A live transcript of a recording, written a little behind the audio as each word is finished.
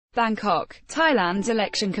Bangkok, Thailand's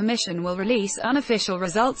election commission will release unofficial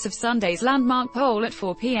results of Sunday's landmark poll at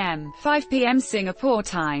 4 p.m. 5 p.m. Singapore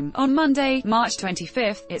time, on Monday, March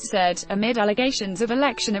 25, it said, amid allegations of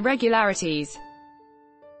election irregularities.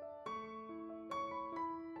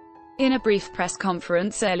 In a brief press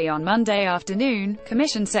conference early on Monday afternoon,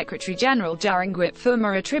 Commission Secretary-General Jarungwit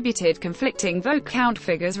Phu attributed conflicting vote count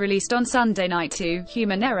figures released on Sunday night to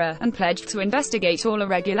human error, and pledged to investigate all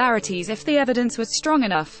irregularities if the evidence was strong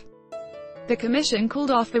enough. The Commission called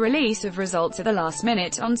off the release of results at the last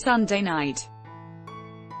minute on Sunday night.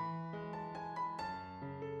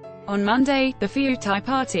 On Monday, the Pheu Thai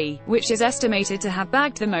Party, which is estimated to have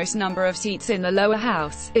bagged the most number of seats in the lower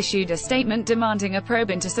house, issued a statement demanding a probe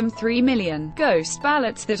into some 3 million ghost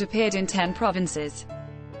ballots that appeared in 10 provinces.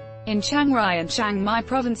 In Chiang Rai and Chiang Mai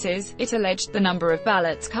provinces, it alleged the number of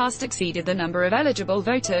ballots cast exceeded the number of eligible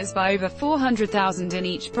voters by over 400,000 in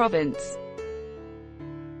each province.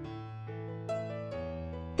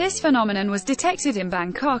 This phenomenon was detected in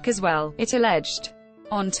Bangkok as well, it alleged.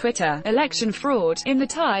 On Twitter, election fraud, in the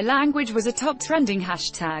Thai language, was a top trending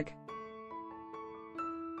hashtag.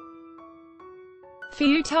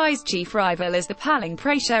 Pheu Thai's chief rival is the Paling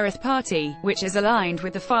Pracharat Party, which is aligned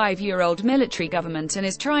with the 5-year-old military government and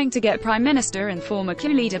is trying to get Prime Minister and former coup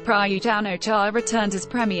leader Prayut Chan-o-cha returned as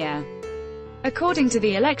Premier. According to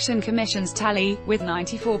the Election Commission's tally, with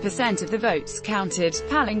 94% of the votes counted,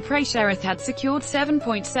 Paling Pracharat had secured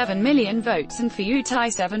 7.7 million votes and Pheu Thai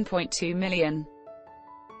 7.2 million.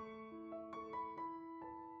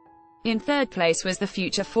 In third place was the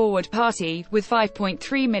Future Forward Party, with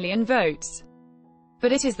 5.3 million votes.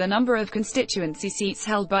 But it is the number of constituency seats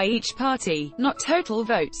held by each party, not total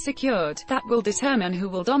votes secured, that will determine who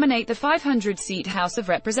will dominate the 500-seat House of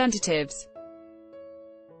Representatives.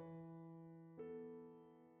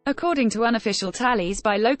 According to unofficial tallies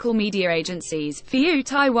by local media agencies, Pheu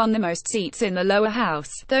Thai won the most seats in the lower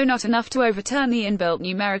house, though not enough to overturn the inbuilt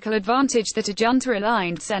numerical advantage that a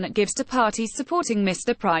junta-aligned Senate gives to parties supporting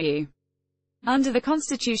Mr. Prayut. Under the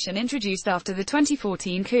constitution introduced after the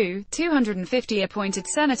 2014 coup, 250 appointed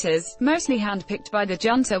senators, mostly hand-picked by the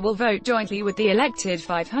junta, will vote jointly with the elected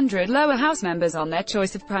 500 lower house members on their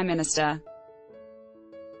choice of prime minister.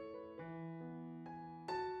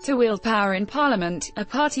 To wield power in parliament, a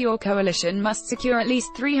party or coalition must secure at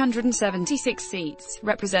least 376 seats,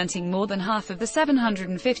 representing more than half of the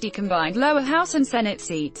 750 combined lower house and senate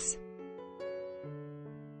seats.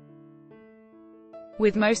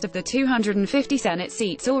 With most of the 250 senate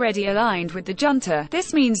seats already aligned with the junta,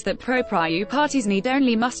 this means that pro-Prayut parties need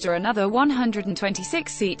only muster another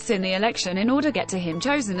 126 seats in the election in order to get him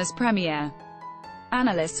chosen as premier.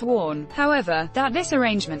 Analysts warn, however, that this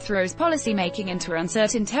arrangement throws policy-making into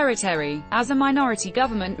uncertain territory, as a minority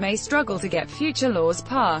government may struggle to get future laws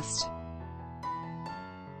passed.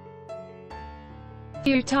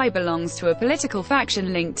 Pheu Thai belongs to a political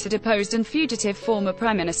faction linked to deposed and fugitive former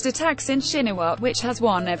Prime Minister Thaksin Shinawatra, which has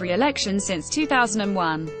won every election since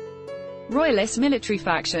 2001. Royalist military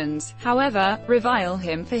factions, however, revile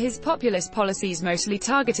him for his populist policies mostly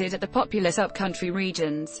targeted at the populous upcountry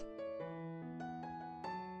regions.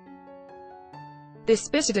 This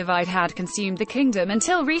bitter divide had consumed the kingdom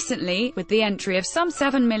until recently, with the entry of some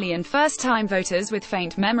 7 million first-time voters with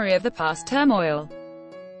faint memory of the past turmoil.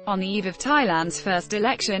 On the eve of Thailand's first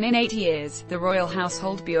election in 8 years, the Royal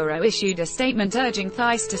Household Bureau issued a statement urging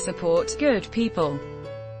Thais to support good people.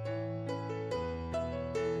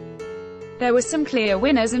 There were some clear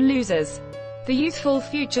winners and losers. The youthful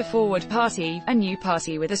Future Forward Party, a new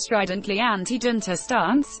party with a stridently anti-junta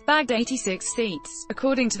stance, bagged 86 seats,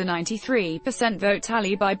 according to the 93% vote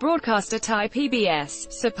tally by broadcaster Thai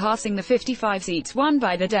PBS, surpassing the 55 seats won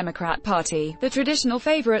by the Democrat Party, the traditional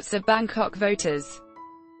favourites of Bangkok voters.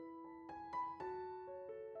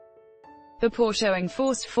 The poor showing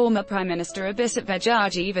forced former Prime Minister Abhisit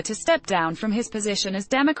Vejjajiva to step down from his position as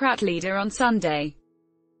Democrat leader on Sunday.